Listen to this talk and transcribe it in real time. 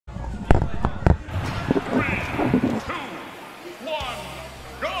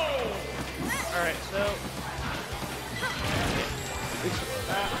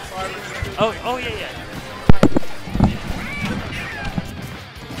Oh yeah.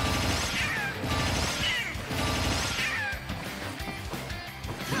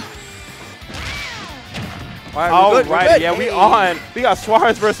 All right, yeah, we Hey. on. We got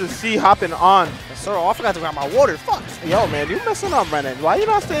Suarez versus C hopping on. Yes, sir. Oh, I forgot to grab my water. Fuck. Yo, man, you messing up, Brennan. Why you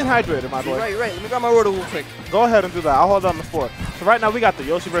not staying hydrated, my boy? Right. Let me grab my water real quick. Go ahead and do that. I'll hold on the fort. So right now we got the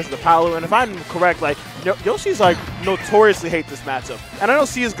Yoshi versus the Palu, and if I'm correct, like Yoshi's like notoriously hate this matchup. And I know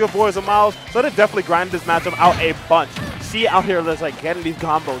C is good boys and miles, so they definitely grind this matchup out a bunch. C out here that's like getting these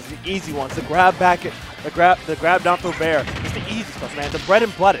combos, the easy ones, the grab back, the grab down through bear. It's the easy stuff, man. The bread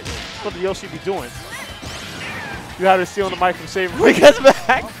and butter. That's what the Yoshi be doing. You have to steal the mic from Save when he gets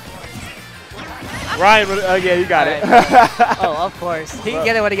back. Ryan, yeah, you got it. Oh, of course. He can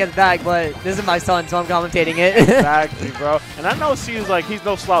get it when he gets back, but this is my son, so I'm commentating it. Exactly, bro. And I know C is like, he's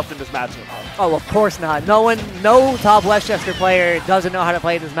no slouch in this matchup. Oh, of course not. No top Westchester player doesn't know how to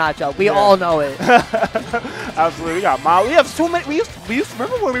play this matchup. We all know it. Absolutely. We got Miles. We have so many. We used to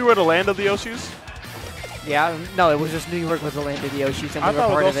remember when we were the land of the Yoshis? Yeah, no, it was just New York was the land of the Yoshis, and I we were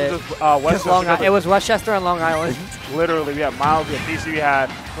thought part it of was it. also just Westchester. It was Westchester and Long Island. Literally, we had Miles, we had DC, we had,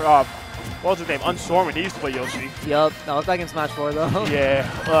 what was his name? Unstorming. He used to play Yoshi. Yup, that was back in Smash 4, though.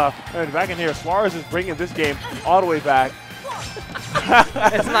 Yeah. And back in here, Suarez is bringing this game all the way back.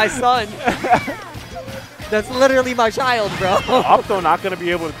 It's my son. That's literally my child, bro. Up though, not going to be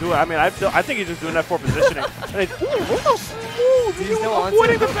able to do it. I mean, I think he's just doing that for positioning. And ooh, look how smooth he's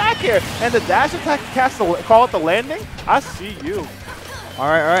avoiding the back here. And the dash attack call it the landing. I see you. All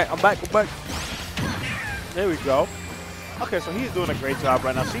right. I'm back. There we go. Okay, so he's doing a great job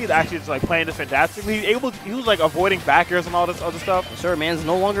right now. He's actually just like playing this fantastically. He was like avoiding back airs and all this other stuff. Yes, sir, man's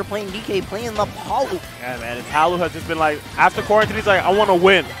no longer playing DK, playing the Palu. Yeah, man. And Palu has just been like, after quarantine, he's like, I want to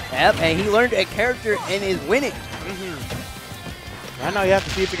win. Yep, and he learned a character and is winning. Right now, you have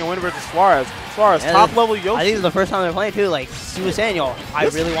to see if he can win versus Suarez. Suarez, top level Yoshi. I think this is the first time they're playing too. Like he was saying, yo, I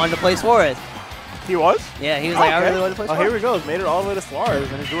really wanted to play Suarez. He was? Yeah, he was like, I really wanted to play Suarez. Oh, here we go. He's made it all the way to Suarez,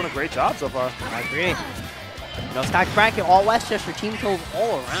 and he's doing a great job so far. I agree. You know, stacked bracket, all Westchester, team kills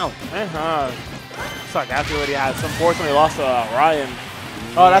all around. Suck after what he has. Unfortunately, lost to Ryan.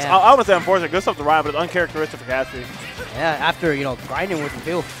 Oh, that's I wouldn't say unfortunate. Good stuff to Ryan, but it's uncharacteristic for Caspi. Yeah, after grinding with him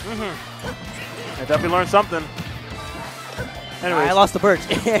too. I definitely learned something. Anyways, I lost to Birch.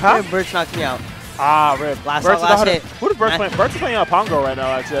 Huh? Birch knocked me out. Ah, rip. Last hit. Who does Birch play? Birch is playing Pongo right now,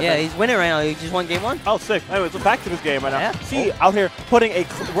 actually. Yeah, he's winning right now. He just won game 1. Oh, sick. Anyways, so back to this game right now. Yeah. See, out here working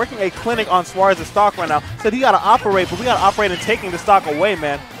a clinic on Suarez's stock right now. Said he got to operate, but we got to operate in taking the stock away,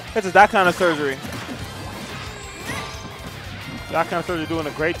 man. This is that kind of surgery. That kind of surgery doing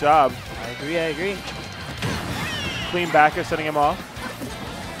a great job. I agree. Clean backer, setting him off.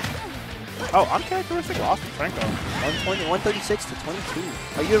 Oh, uncharacteristic loss from Franco. 136 to 22.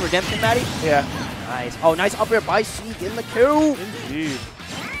 Are you in redemption, Matty? Yeah. Nice. Oh, nice up air by C in the kill. Indeed.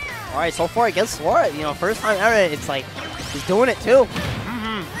 All right, so far against Suarez, first time ever, it's like he's doing it too.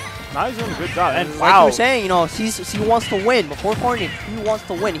 Now he's doing a good job. And Like wow. you were saying, he wants to win. Before quarantine, he wants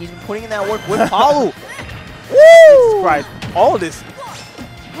to win. He's been putting in that work with Palu. Jesus Christ. All this.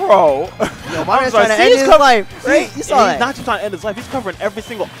 Bro. Yo, Mario's trying to end his life. Right? You saw He's that. not just trying to end his life. He's covering every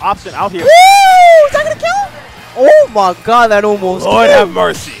single option out here. Woo! Is that going to kill? Oh my god, that almost Lord killed. have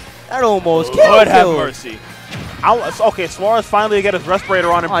mercy. That almost killed. Lord have mercy. Okay, Suarez finally get his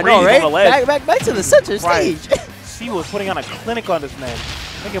respirator on and I breathe know, right? on the ledge. Back to the center stage. C was putting on a clinic on this man.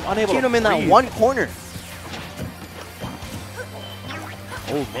 Making him unable Keep to him in that breathe. one corner.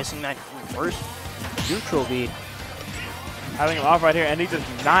 Oh, missing that first neutral bead. Having him off right here, and he's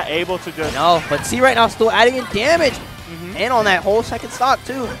just not able to just... No, but C right now still adding in damage. And on that whole second stock,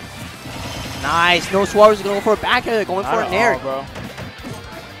 too. Nice. No, Suarez is going for a back air, going for a nair. Bro.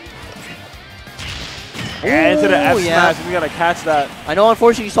 Yeah, into the F smash, and we gotta catch that. I know,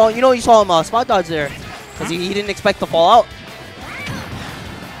 unfortunately, you saw him spot dodge there. Because he didn't expect to fall out.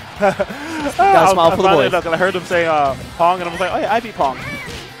 Gotta smile for the boys. I heard him say Pong, and I was like, oh yeah, I beat Pong.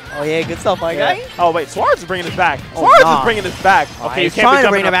 Oh yeah, good stuff, my guy. Oh wait, Suarez is bringing this back. Suarez is bringing this back. Okay, he's trying to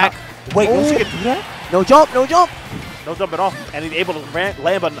bring it back. Wait, Yoshi can do that? No jump, no jump. No jump at all. And he's able to land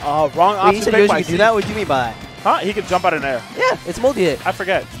a wrong option. Wait, you said Yoshi can do that? What do you mean by that? Huh? He can jump out in there. Yeah, it's multi-hit. I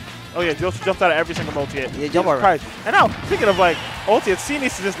forget. Oh yeah, Yoshi jumps out of every single multi-hit. Yeah, jump out. And now, speaking of like ulti, C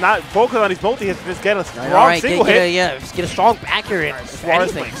needs to just not focus on these multi-hits and just get a strong single hit. Just get a strong back here in.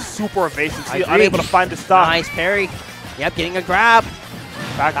 Suarez playing super evasive. He's unable to find the stop. Nice parry. Yep, getting a grab.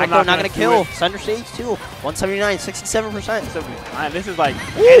 Back not going to kill. Center stage too. 179, 67%. Man, this is like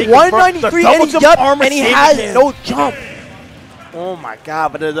 193 and he has no jump. Oh my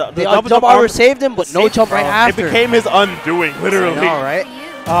god, but the double jump armor saved him, but no jump right after. It became his undoing, literally. All right.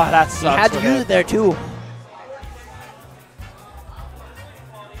 Oh, that sucks. He had to for use him. it there too.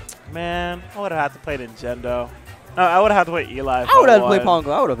 Man, I would have had to play Nintendo. No, I would have had to play Eli. I would have played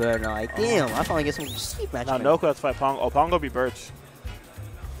Pongo. I would have been like, damn, I finally get some sweet match. No, Noku has to fight Pongo. Oh, Pongo beat Birch.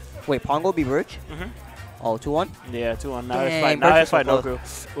 Wait, Pongo beat Birch? Mm-hmm. Oh, 2-1? Yeah, 2-1. Now Dang, let's fight Birch Noku. is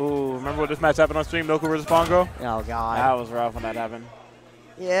so Ooh, remember when this match happened on stream, Noku versus Pongo? Oh, God. That was rough when that happened.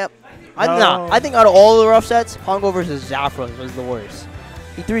 Yep. No. I think out of all the rough sets, Pongo versus Zaffros was the worst.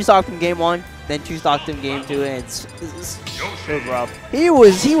 He 3-stocked him game 1, then 2-stocked him game 2, and it was rough. He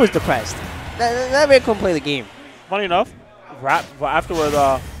was depressed. That man couldn't play the game. Funny enough, afterwards,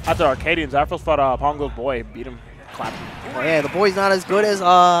 after Arcadian, Zaffros fought Pongo's boy, beat him, clapped him. Oh, yeah, the boy's not as good as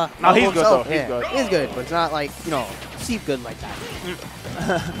No, he's himself. good though. Yeah, He's good. He's good, but it's not like, you know, Steve good like that.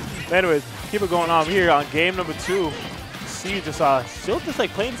 But anyways, keep it going on here on game number 2. See, still just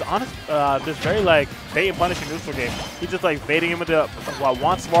like playing this honest, this very like bait and punishing neutral game. He's just like baiting him into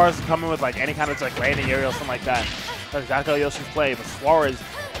wants Suarez to come in with like any kind of like landing area or something like that. That's exactly how Yoshi's play. But Suarez,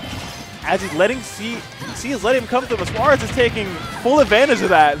 as he's letting C is letting him come to him, but Suarez is taking full advantage of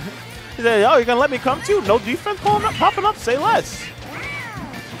that. He said, "Oh, you're gonna let me come too? No defense popping up. Say less.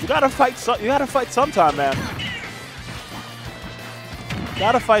 You gotta fight. You gotta fight sometime, man.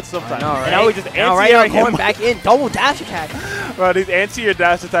 Gotta fight sometime." Know, right? And now we just anti-airing him. Going back in, double dash attack. Bro, these anti-air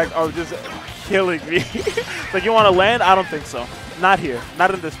dash attacks are just killing me. Like, you want to land? I don't think so. Not here.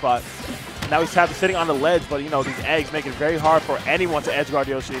 Not in this spot. Now he's sitting on the ledge, but, you know, these eggs make it very hard for anyone to edge guard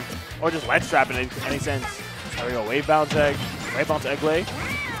Yoshi. Or just ledge trap in any sense. There we go. Wave bounce egg. Wave bounce egg lay.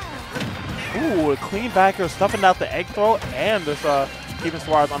 Ooh, a clean back here, stuffing out the egg throw, and this keeping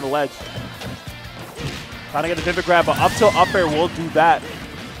Suarez on the ledge. Trying to get a pivot grab, but up tilt up air will do that.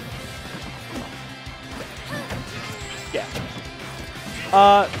 Yeah.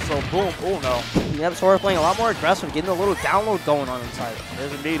 So boom. Oh no. Yep, Suarez playing a lot more aggressive, getting a little download going on inside.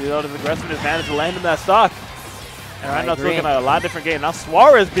 There's indeed. You know, the aggressiveness managed to land in that stock. And right now it's looking at a lot of different game. Now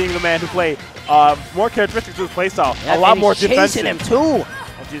Suarez being the man who played more characteristics to his playstyle. Yeah, a lot more chasing defensive. him too.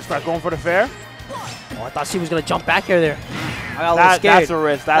 Oh, Jesus Christ, going for the fair. Oh, I thought she was gonna jump back there. I got a little scared. That's a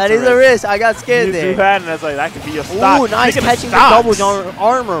risk. That is a risk. I got scared you there. do that, and it's like that could be your stock. Ooh, nice catching the double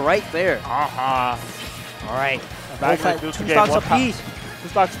armor right there. Uh-huh. All right. Back two stocks apiece. 2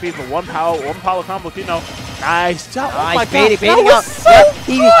 stocks apiece, but one power combo. You know, nice job. Nice, oh my baiting God, out. so Yep,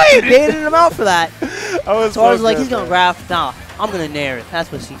 he baited him out for that. I was so I was like, he's gonna grab. Nah, I'm gonna nair it.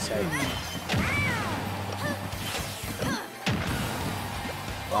 That's what she said.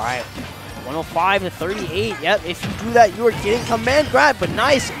 All right. 105 to 38. Yep, if you do that, you are getting command grab, but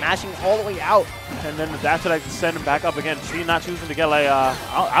nice, mashing all the way out. And then the dash attack to send him back up again. She not choosing to get like,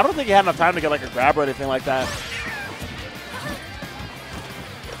 I don't think he had enough time to get like a grab or anything like that.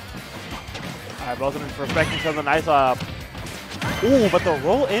 All right, both of them respecting each other. Nice. Ooh, but the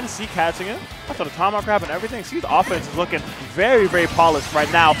roll in, C catching it. After the tomahawk grab and everything, C's offense is looking very, very polished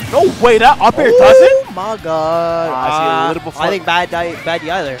right now. No way, that up air does it? Oh my God. I think bad DI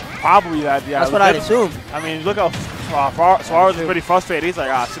there. Probably that, yeah. That's what I'd assume. I mean, look how Suarez is pretty frustrated. He's like,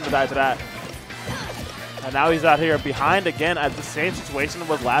 I shouldn't have died to that. And now he's out here behind again at the same situation it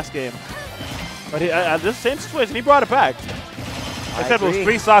was last game. But at this same situation, he brought it back. Except it was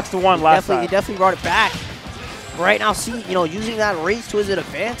 3 stocks to 1 last time. He definitely brought it back. Right now, see, you know, using that race to his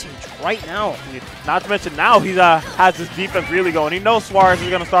advantage right now. Not to mention now he has his defense really going. He knows Suarez is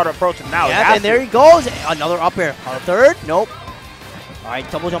going to start approaching now. Yeah, and there he goes. Another up air. A third? Nope. All right,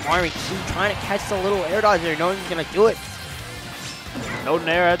 double jump arming. Trying to catch the little air dodge there, knowing he's going to do it. No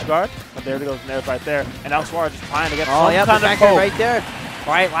nair edge guard, but there goes nair right there. And now Suarez is trying to get some kind of back poke. Right there.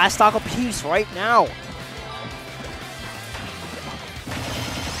 All right, last stock apiece right now.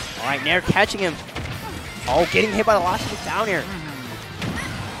 All right, nair catching him. Oh, getting hit by the last stick down here.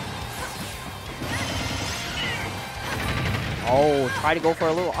 Oh, try to go for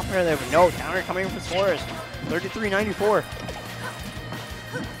a little up air there, but no. Down air coming in for Suarez. 33-94.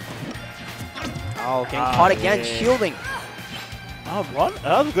 Oh, getting caught again, shielding. Oh,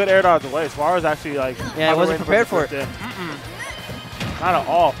 that was a good air dodge away. Suarez actually, like... Yeah, wasn't prepared for it. Not at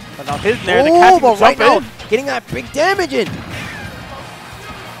all. But now his nair, the catch but right now, getting that big damage in.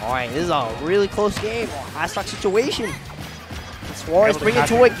 All right, this is a really close game. Last stock situation. Suarez bring it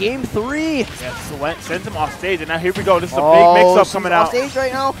to a game 3. Yeah, sends him off stage, and now here we go. This is a big mix-up coming out. Off stage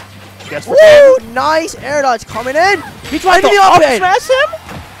right now. Yes, woo! Nice air dodge coming in. He tried to up smash him.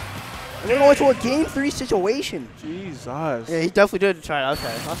 We're going to a game 3 situation. Jesus. Yeah, he definitely did try it.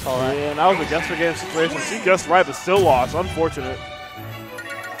 Okay, that's all right. Yeah, and that was a guess for game situation. She guessed right, but still lost. Unfortunate.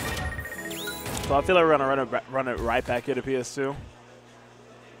 So I feel like we're going to run it right back into PS2.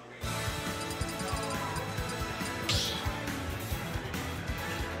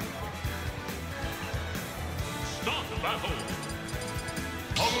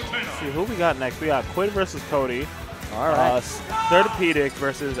 Let's see who we got next. We got Quid versus Cody. All right. Third-pedic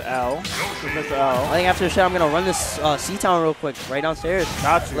versus L. Mr. L. I think after the show, I'm going to run this C-Town real quick, right downstairs.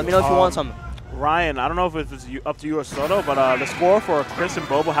 Got you. Let me know if you want something. Ryan, I don't know if it's up to you or Soto, but the score for Chris and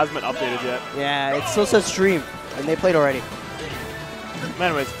Bobo hasn't been updated yet. Yeah, it still says stream, and they played already. But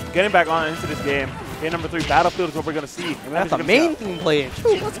anyways, getting back on into this game. Game number 3, Battlefield is what we're going to see. That's the main thing playing.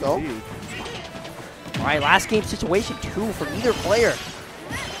 Let's go. Indeed. All right, last game situation 2 for either player.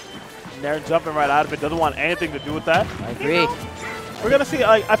 And they're jumping right out of it. Doesn't want anything to do with that. I agree. We're going to see,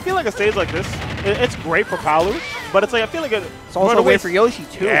 I feel like a stage like this, it's great for Palu, but it's like, I feel like it's also a way for Yoshi,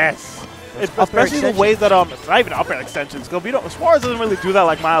 too. Yes. Especially the ways that, it's not even up air extensions. Suarez doesn't really do that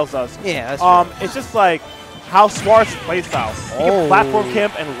like Miles does. Yeah, that's true. It's just like how Suarez's play style. He can platform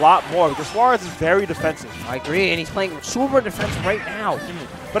camp and a lot more because Suarez is very defensive. I agree, and he's playing super defense right now.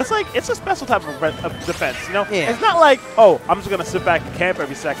 But it's like, it's a special type of defense, you know? Yeah. It's not like, oh, I'm just going to sit back and camp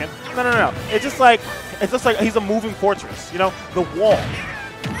every second. No. It's just like he's a moving fortress, you know? The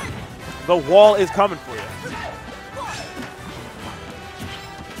wall is coming for you.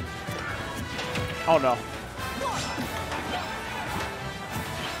 Oh, no.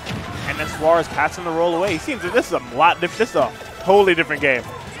 And then Suarez catching the roll away. He seems that this is a lot different. This is a totally different game.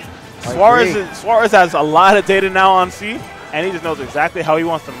 Suarez has a lot of data now on C, and he just knows exactly how he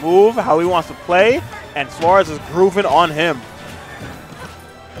wants to move, how he wants to play, and Suarez is grooving on him.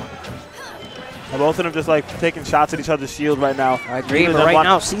 And both of them just like taking shots at each other's shield right now. I agree, but right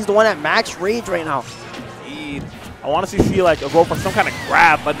now, C's the one at max rage right now. I want to see C like go for some kind of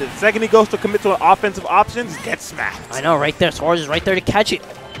grab, but the second he goes to commit to an offensive option, he gets smacked. I know, right there. Suarez is right there to catch it.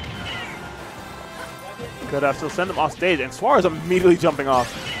 Could still send him off stage, and Suarez immediately jumping off.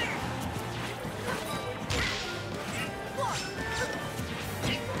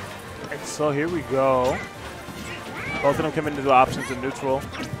 And so here we go. Both of them coming into the options in neutral.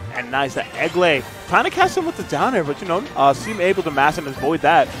 And nice, the egg lay. Trying to catch him with the down air, but you know, seem able to mash and avoid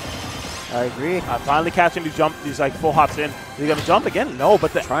that. I agree. Finally catching these like full hops in. Is he gonna jump again? No,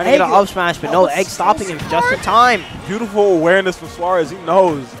 but the trying to get an up smash, but no, egg stopping him just in time. Beautiful awareness from Suarez. He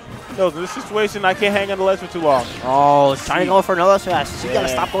knows. In this situation, I can't hang on the ledge for too long. Oh, trying to go for another smash. So you gotta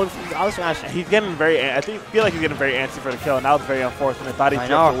stop going for the other smash. He's getting very. I feel like he's getting very antsy for the kill. And that was very unfortunate. I thought he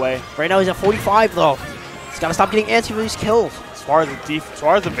jumped away. Right now he's at 45 though. He's gotta stop getting antsy for these kills. Suarez's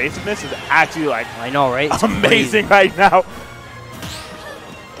evasiveness is actually like I know, right? It's amazing right now.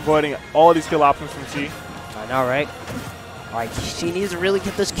 Avoiding all these kill options from C. I know, right? All right, C needs to really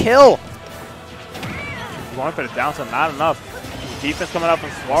get this kill. He's going for the down, so not enough. Defense coming up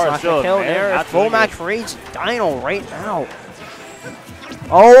from Suarez still. Kill there. Full max rage Dino right now.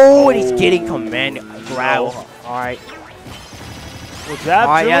 Oh, and he's getting command grab. All right.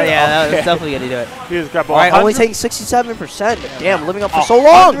 Yeah, that's definitely going to do it. He just grabbed all right, only taking 67%. Damn, living up for so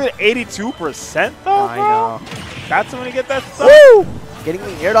long. 182% though, I know. That's when you get that stuff. Woo! Getting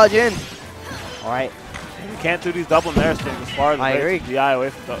the air dodge in. All right. You can't do these double nair things as far as I agree. DI away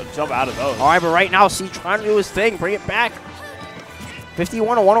from jump out of those. All right, but right now, C trying to do his thing. Bring it back.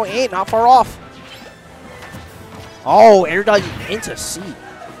 51 to 108, not far off. Oh, air dodge into C.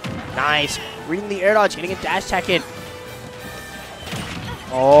 Nice. Reading the air dodge, getting a dash attack in.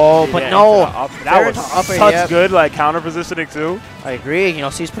 Oh, but no. That was such good like counter positioning too. I agree. You know,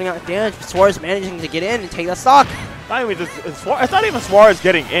 C's putting out damage. Suarez managing to get in and take that stock. It's not even Suarez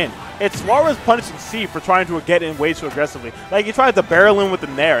getting in. It's Suarez punishing C for trying to get in way too aggressively. Like he tried to barrel in with the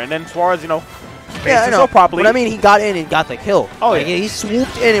nair, and then Suarez, you know, so properly. But I mean, he got in and got the kill. Oh like, yeah. He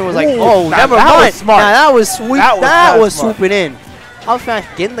swooped in and was like, oh, never mind. That was smart. That was sweet. That was smart. swooping in. How fast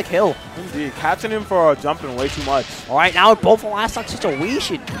getting the kill. Indeed, catching him for jumping way too much. All right, now both in last stock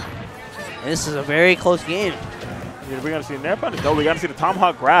situation. And this is a very close game. We're going to see a nair punish. No, we got to see the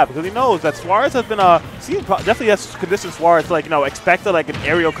tomahawk grab because he knows that Suarez has been definitely has conditioned Suarez to, like, you know, expect like an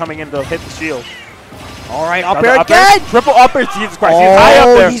aerial coming in to hit the shield. All right, up air again. Triple up air. Jesus Christ, he's high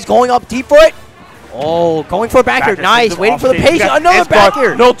up there. He's going up deep for it. Oh, going for a back air. Nice. Waiting for the patient. Another back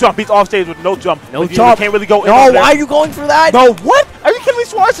air. No jump. He's off stage with no jump. No jump. Can't really go in. No, why are you going for that? No, what? Are you kidding me?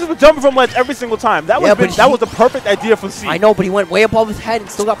 Suarez has been jumping from ledge every single time. That was the perfect idea for C. I know, but he went way above his head and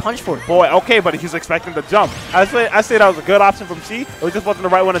still got punished for it. Boy, okay, but he's expecting the jump. I say that was a good option from C. It just wasn't the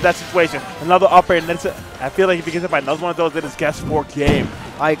right one in that situation. Another up air, and then I feel like if he gets hit by another one of those, it is guess for game.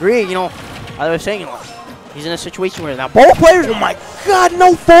 I agree. You know, as I was saying, he's in a situation where now both players. Oh my God,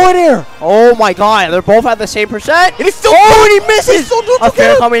 no forward air! Oh my God, they're both at the same percent. And he's still and he misses. A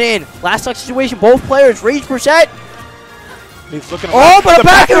fair coming in. Last stock situation, both players rage percent. He's looking. But a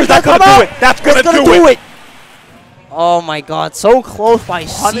back air is gonna come out. That's gonna do it. Oh my God, so close by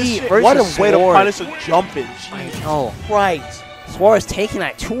C. What a way to punish a jumping. I know. Right. Suarez taking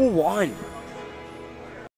that 2-1.